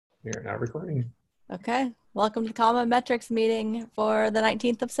We are now recording. Okay, welcome to the Common Metrics meeting for the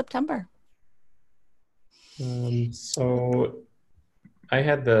 19th of September. So I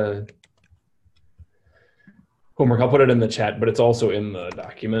had the homework. I'll put it in the chat, but it's also in the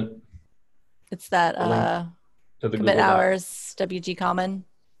document. It's that The link to the commit Google Doc. hours WG Common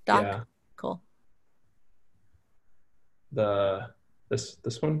doc. Yeah. Cool.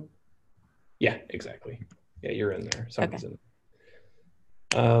 This one? Yeah, exactly. Yeah, you're in there. Somebody's Okay. in.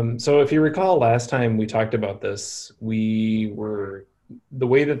 So if you recall last time we talked about this, the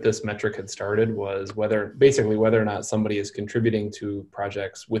way that this metric had started was whether or not somebody is contributing to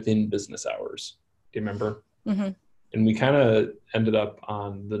projects within business hours. Do you remember? Mm-hmm. And we kind of ended up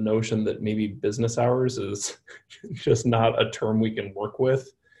on the notion that maybe business hours is just not a term we can work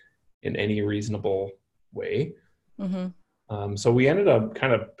with in any reasonable way. Mm-hmm. So we ended up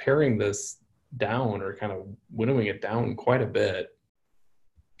kind of paring this down, or kind of winnowing it down quite a bit,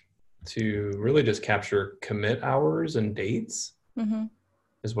 to really just capture commit hours and dates. Mm-hmm.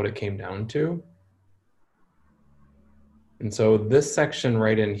 Is what it came down to. And so this section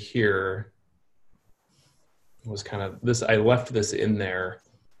right in here was kind of this, I left this in there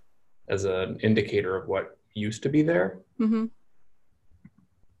as an indicator of what used to be there. Mm-hmm.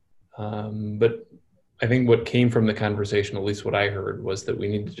 But I think what came from the conversation, at least what I heard, was that we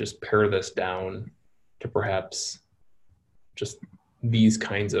need to just pare this down to perhaps just these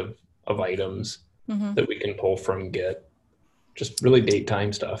kinds of items that we can pull from Git, just really date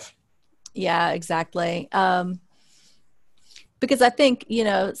time stuff. Yeah, exactly. Because I think,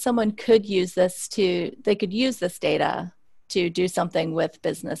 someone could use this they could use this data to do something with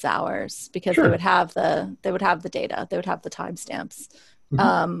business hours, because Sure. they would have the data, they would have the timestamps.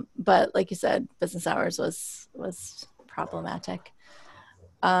 Mm-hmm. But like you said, business hours was problematic.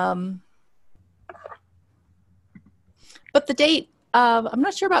 But the date, I'm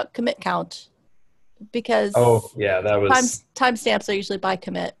not sure about commit count, because that was timestamps are usually by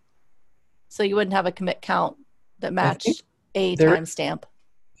commit, so you wouldn't have a commit count that matched a timestamp.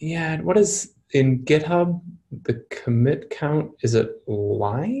 Yeah, what is in GitHub the commit count? Is it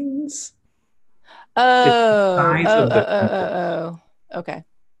lines? Oh, okay.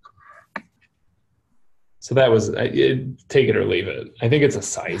 So that was take it or leave it. I think it's a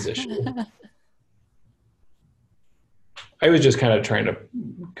size issue. I was just kind of trying to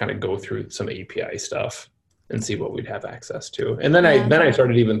go through some API stuff and see what we'd have access to. And then I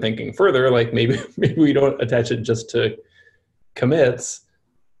started even thinking further, like maybe we don't attach it just to commits,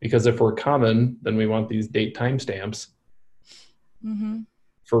 because if we're common, then we want these date timestamps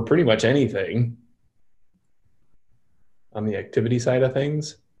for pretty much anything on the activity side of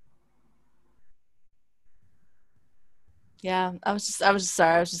things. Yeah, I was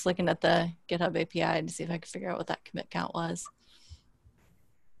just looking at the GitHub API to see if I could figure out what that commit count was.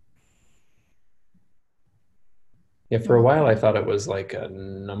 Yeah, for a while I thought it was like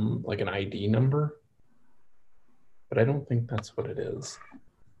an ID number, but I don't think that's what it is.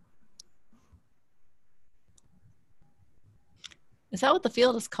 Is that what the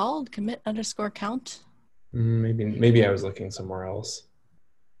field is called? Commit_count? Maybe I was looking somewhere else.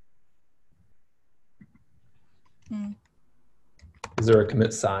 Is there a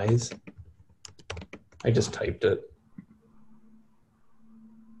commit size? I just typed it.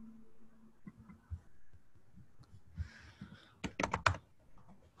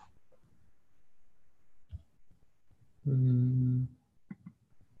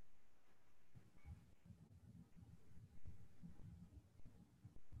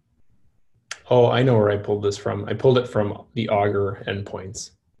 Oh, I know where I pulled this from. I pulled it from the Augur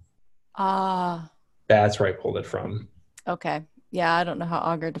endpoints. That's where I pulled it from. Okay. Yeah, I don't know how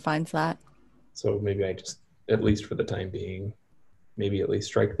Augur defines that. So maybe I just, at least for the time being, maybe at least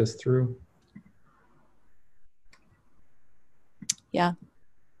strike this through. Yeah.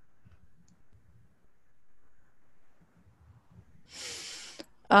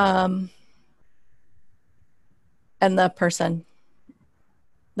 And the person.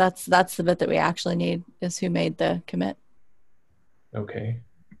 That's the bit that we actually need, is who made the commit. Okay.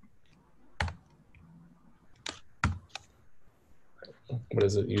 What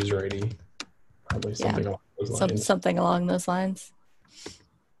is it? User ID? Probably something along those lines. Something along those lines.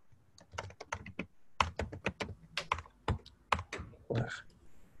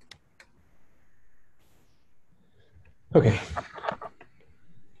 Okay.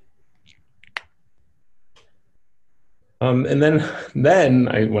 And then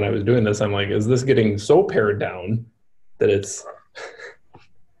when I was doing this, I'm like, is this getting so pared down that it's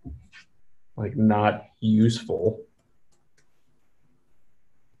like not useful?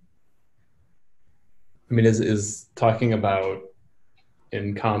 I mean, is talking about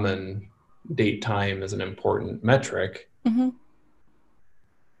in common date time is an important metric. Mm-hmm.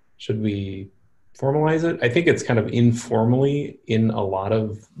 Should we formalize it? I think it's kind of informally in a lot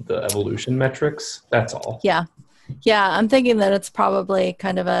of the evolution metrics. That's all. Yeah. Yeah. I'm thinking that it's probably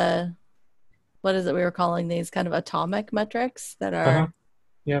kind of what is it we were calling these, kind of atomic metrics that are,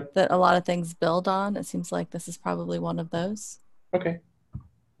 Yep. that a lot of things build on. It seems like this is probably one of those. Okay.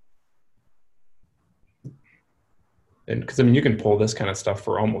 And because I mean, you can pull this kind of stuff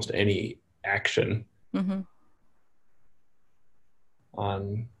for almost any action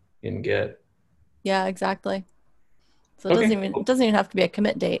in Git. Yeah, exactly. So it doesn't even have to be a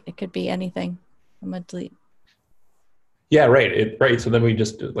commit date. It could be anything. I'm gonna delete. Yeah, right. Right. So then we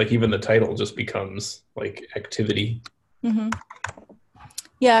just, like, even the title just becomes like activity.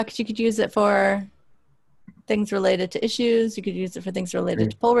 Yeah, because you could use it for things related to issues. You could use it for things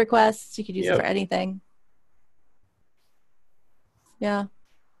related to pull requests. You could use it for anything. Yeah.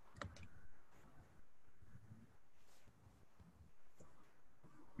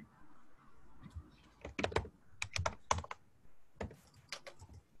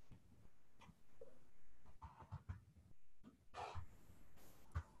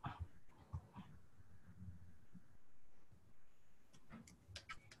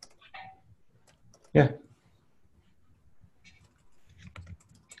 Yeah.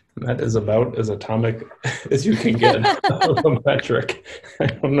 That is about as atomic as you can get of a metric. I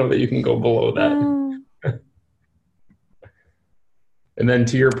don't know that you can go below that. And then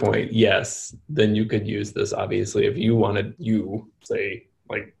to your point, yes, then you could use this, obviously, if you wanted, say,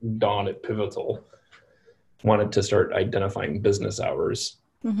 like Dawn at Pivotal, wanted to start identifying business hours,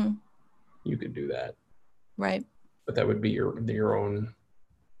 you could do that. Right. But that would be your own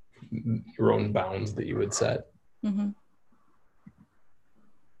bounds that you would set.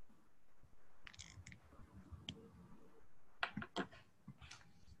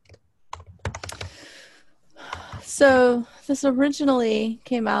 So this originally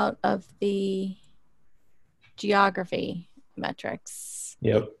came out of the geography metrics.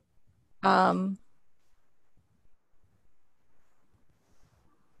 Yep. I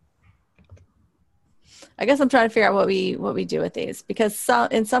guess I'm trying to figure out what we do with these, because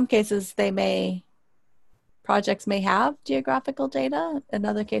in some cases projects may have geographical data. In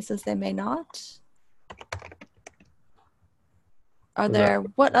other cases, they may not.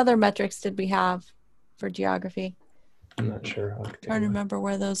 What other metrics did we have for geography? I'm not sure. I'm trying to remember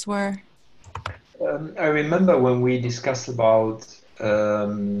where those were. I remember when we discussed about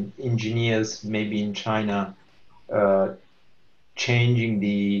engineers, maybe in China, changing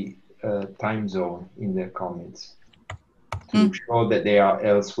the time zone in their commits to show that they are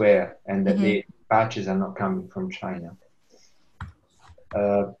elsewhere and that the patches are not coming from China.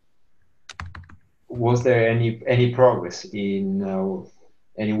 Was there any progress in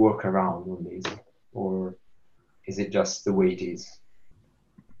any workaround on this, or is it just the way it is?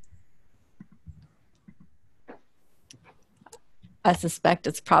 I suspect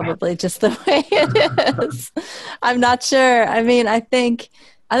it's probably just the way it is. I'm not sure. I mean, I think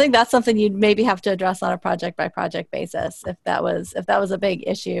that's something you'd maybe have to address on a project by project basis. If that was a big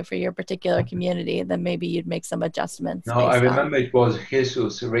issue for your particular community, then maybe you'd make some adjustments. No, I remember it was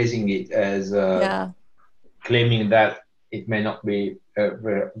Jesus raising it as claiming that it may not be a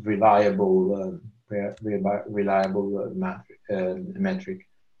reliable metric.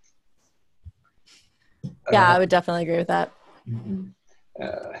 Yeah, I would definitely agree with that.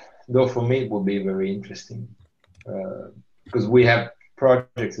 Though for me it would be very interesting, because we have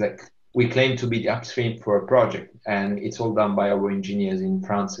projects that we claim to be the upstream for a project, and it's all done by our engineers in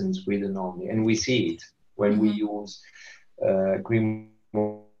France and Sweden only, and we see it when we use Grimoire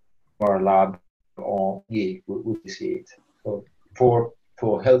Lab on Git. We see it. So for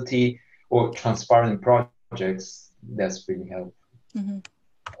healthy or transparent projects, that's really helpful.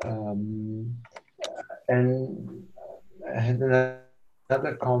 And I had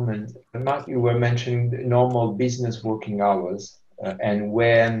another comment. Mark, you were mentioning normal business working hours, and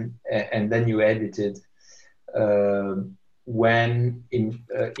then you edited when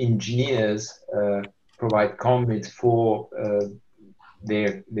engineers provide commits for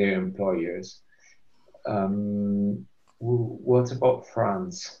their employers. What about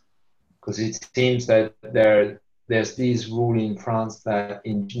France? Because it seems that there's this rule in France that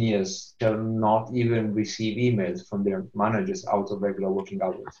engineers shall not even receive emails from their managers out of regular working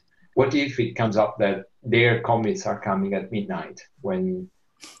hours. What if it comes up that their commits are coming at midnight, when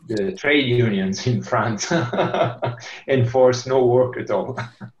the trade unions in France enforce no work at all?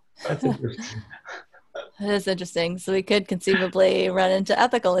 That's interesting. That is interesting. So we could conceivably run into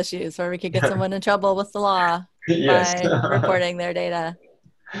ethical issues where we could get someone in trouble with the law. Yes. by reporting their data.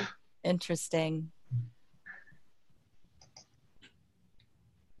 Interesting.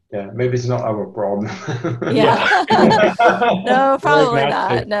 Yeah, maybe it's not our problem. Yeah. No, We're probably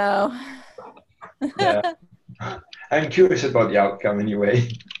not. agnostic. No. Yeah. I'm curious about the outcome anyway.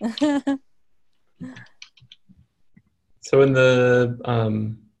 So in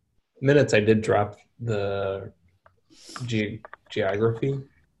the minutes, I did drop the geography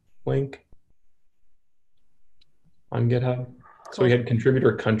link on GitHub. So Cool. we had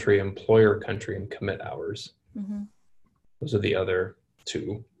contributor country, employer country, and commit hours. Mm-hmm. Those are the other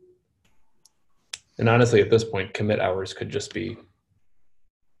two. And honestly, at this point, commit hours could just be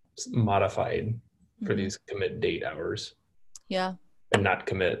modified for these commit date hours. Yeah. And not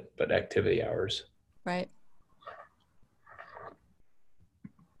commit, but activity hours. Right.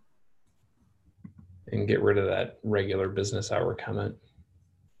 And get rid of that regular business hour comment.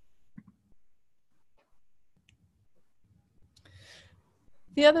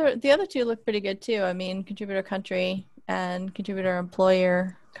 The other two look pretty good too. I mean, contributor country and contributor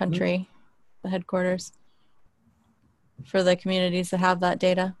employer country, the headquarters for the communities that have that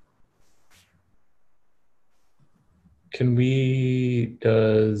data. What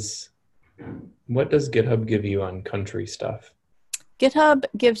does GitHub give you on country stuff? GitHub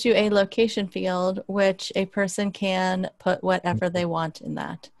gives you a location field, which a person can put whatever they want in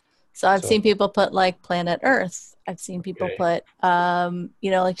that. So I've seen people put like planet Earth. I've seen people put,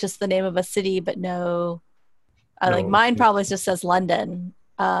 like just the name of a city, but no, like mine probably just says London.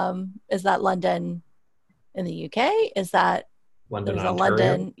 Is that London in the UK? Is that London, there's a Ontario?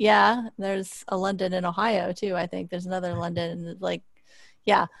 London? Yeah, there's a London in Ohio too. I think there's another London, like,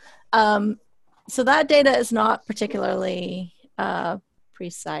 yeah. So that data is not particularly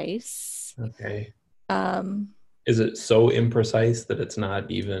precise. Okay. Is it so imprecise that it's not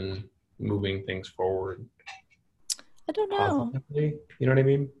even moving things forward? I don't know. Positively? You know what I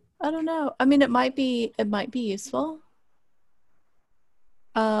mean? I don't know. I mean, it might be useful.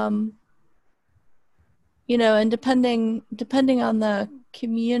 And depending on the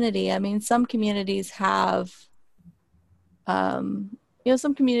community, I mean, some communities have, some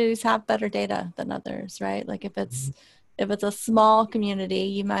communities have better data than others, right? Like if it's a small community,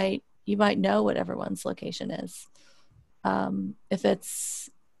 you might know what everyone's location is. If it's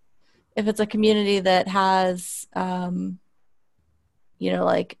a community that has,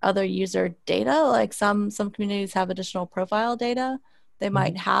 like other user data, like some communities have additional profile data, they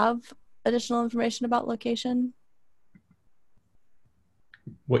might have additional information about location.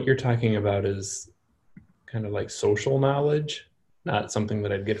 What you're talking about is kind of like social knowledge, not something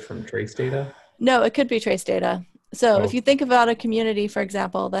that I'd get from trace data? No, it could be trace data. So if you think about a community, for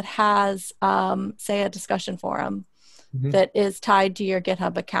example, that has, say, a discussion forum that is tied to your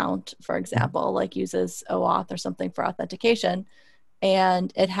GitHub account, for example, like uses OAuth or something for authentication,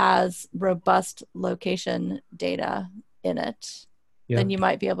 and it has robust location data in it, then you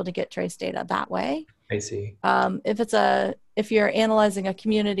might be able to get trace data that way. I see. If you're analyzing a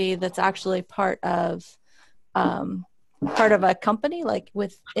community that's actually part of a company, like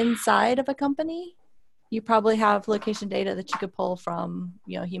inside of a company, you probably have location data that you could pull from,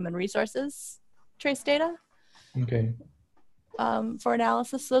 human resources trace data. Okay. For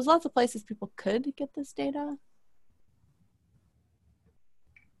analysis. So there's lots of places people could get this data.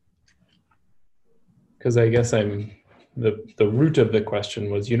 Because I guess the root of the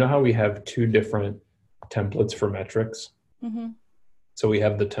question was, how we have two different templates for metrics? So we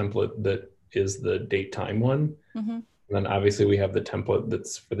have the template that is the date time one. And then obviously we have the template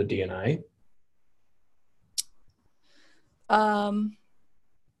that's for the DNI. I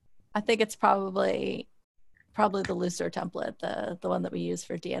think it's probably the looser template, the one that we use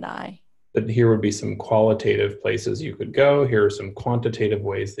for DNI. But here would be some qualitative places you could go. Here are some quantitative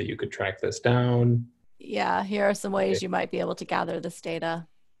ways that you could track this down. Yeah, here are some ways you might be able to gather this data.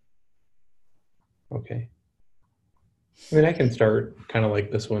 Okay. I mean, I can start kind of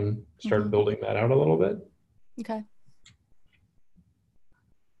like this one, start building that out a little bit. Okay.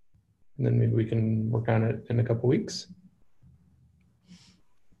 And then maybe we can work on it in a couple weeks.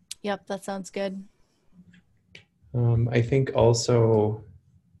 Yep, that sounds good. I think also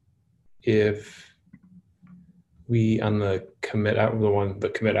if we, on the commit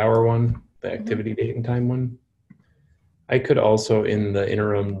hour one, the activity date and time one, I could also in the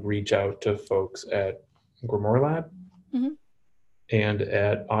interim reach out to folks at Grimoire Lab and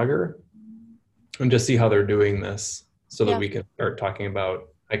at Augur and just see how they're doing this so that we can start talking about,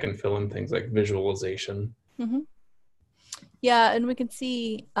 I can fill in things like visualization. Yeah, and we can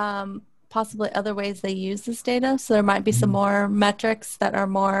see possibly other ways they use this data. So there might be some more metrics that are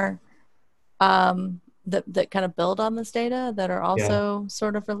more that kind of build on this data that are Yeah. also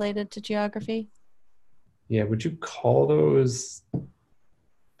sort of related to geography. Yeah, would you call those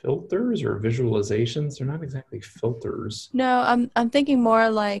filters or visualizations? They're not exactly filters. No, I'm thinking more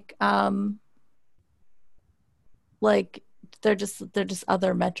like they're just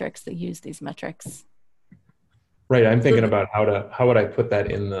other metrics that use these metrics. Right, I'm thinking about how would I put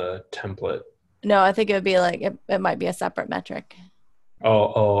that in the template? No, I think it would be like it might be a separate metric.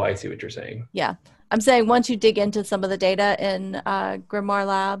 Oh, I see what you're saying. Yeah. I'm saying once you dig into some of the data in Grimoire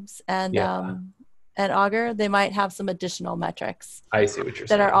Labs and Augur, they might have some additional metrics. I see what you're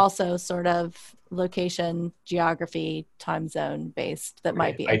that saying. are also sort of location, geography, time zone based that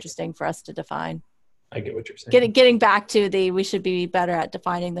might be interesting for us to define. I get what you're saying. Getting back to we should be better at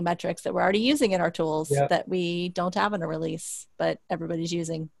defining the metrics that we're already using in our tools that we don't have in a release, but everybody's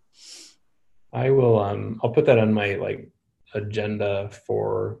using. I will, I'll put that on my agenda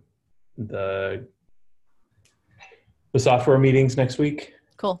for the software meetings next week.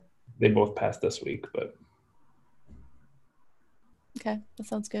 Cool. They both passed this week, but. Okay, that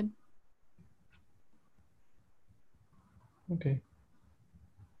sounds good. Okay.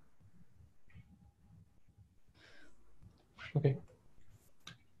 Okay.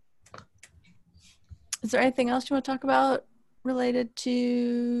 Is there anything else you want to talk about related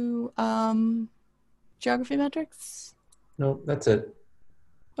to geography metrics? No, that's it.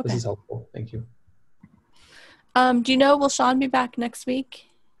 Okay. This is helpful. Thank you. Do you know, will Sean be back next week?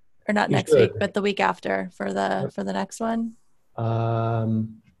 Or not next week, but the week after for the next one?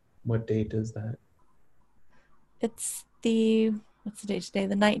 What date is that? It's what's the date today?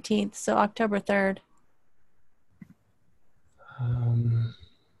 The 19th, so October 3rd.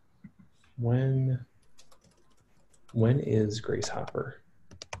 When is Grace Hopper?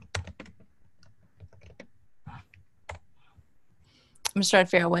 I'm just trying to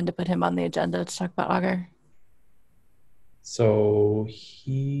figure out when to put him on the agenda to talk about Augur. So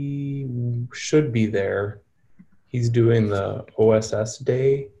he should be there. He's doing the OSS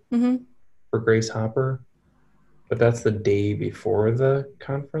day for Grace Hopper, but that's the day before the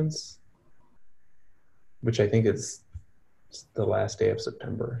conference, which I think is the last day of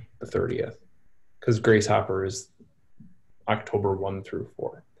September, the 30th, because Grace Hopper is October 1 through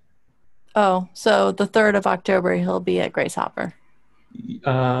 4. Oh, so the 3rd of October, he'll be at Grace Hopper.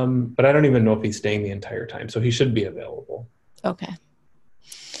 But I don't even know if he's staying the entire time, so he should be available. Okay.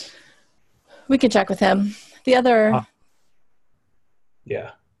 We can check with him. The other...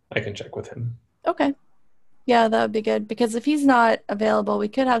 Yeah, I can check with him. Okay. Yeah, that would be good, because if he's not available, we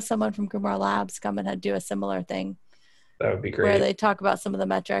could have someone from Grimoire Labs come and do a similar thing. That would be great. Where they talk about some of the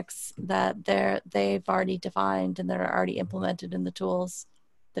metrics that they've already defined and that are already implemented in the tools.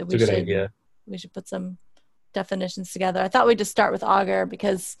 That we It's a good idea. We should put some definitions together. I thought we'd just start with Augur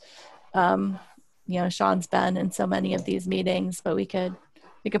because, Sean's been in so many of these meetings, but we could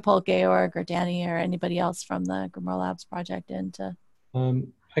pull Georg or Danny or anybody else from the Grimoire Labs project in to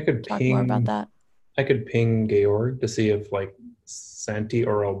I could talk more about that. I could ping Georg to see if Santi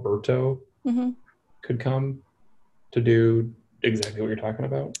or Alberto could come to do exactly what you're talking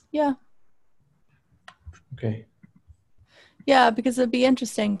about. Yeah. Okay. Yeah, because it'd be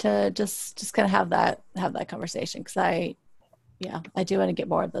interesting to just kind of have that conversation, because I do want to get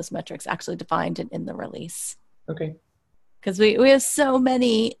more of those metrics actually defined in the release. Okay. Because we have so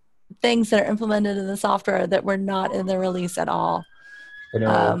many things that are implemented in the software that were not in the release at all. I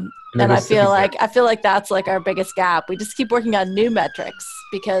know. And I feel like that's our biggest gap. We just keep working on new metrics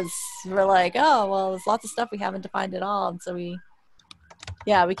because we're like, oh, well, there's lots of stuff we haven't defined at all. And so we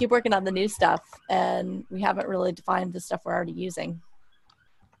keep working on the new stuff and we haven't really defined the stuff we're already using.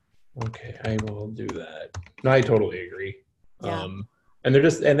 Okay, I will do that. No, I totally agree. Yeah. And they're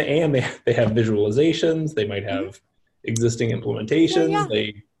just, and they have visualizations. They might have existing implementations. Yeah.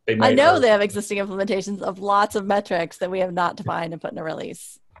 They might. I know they have existing implementations of lots of metrics that we have not defined and put in a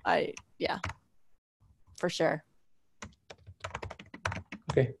release. For sure.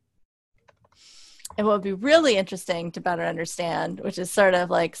 Okay. And what would be really interesting to better understand, which is sort of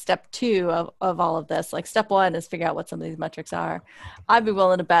like step 2 of all of this, step 1 is figure out what some of these metrics are. I'd be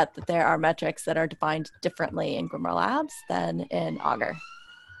willing to bet that there are metrics that are defined differently in Grimoire Labs than in Augur.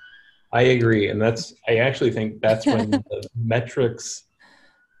 I agree. And I actually think that's when the metrics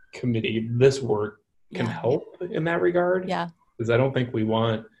committee, this work can help in that regard. Yeah. Because I don't think we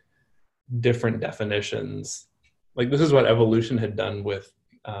want different definitions. This is what evolution had done with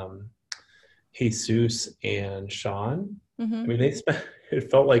Jesus and Sean. I mean, it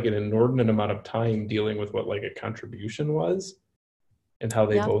felt like an inordinate amount of time dealing with what a contribution was and how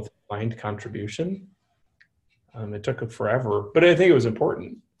they both defined contribution. It took forever, but I think it was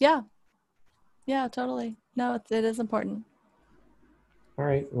important. Yeah. Yeah, totally. No, it is important. All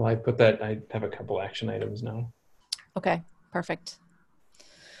right. Well, I have a couple action items now. Okay, perfect.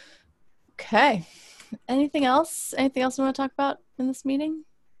 Okay. Anything else? Anything else we want to talk about in this meeting?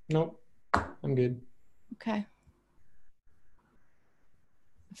 Nope. I'm good. Okay.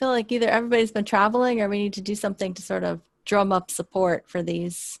 I feel like either everybody's been traveling or we need to do something to sort of drum up support for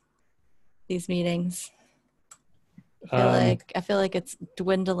these meetings. I feel like it's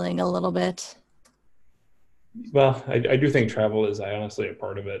dwindling a little bit. Well, I do think travel is honestly a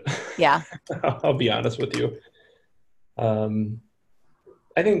part of it. Yeah. I'll be honest with you. I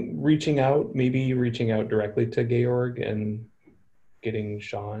think maybe reaching out directly to Georg and getting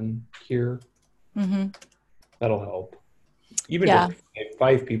Sean here, that'll help. Even just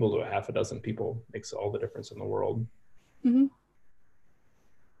 5 people to a half a dozen people makes all the difference in the world. Yeah.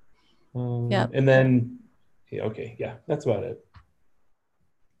 And then, that's about it.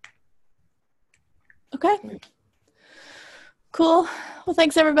 Okay. Cool. Well,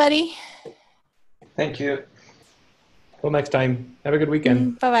 thanks everybody. Thank you. Till next time. Have a good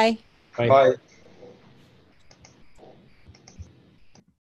weekend. Bye-bye. Bye. Bye.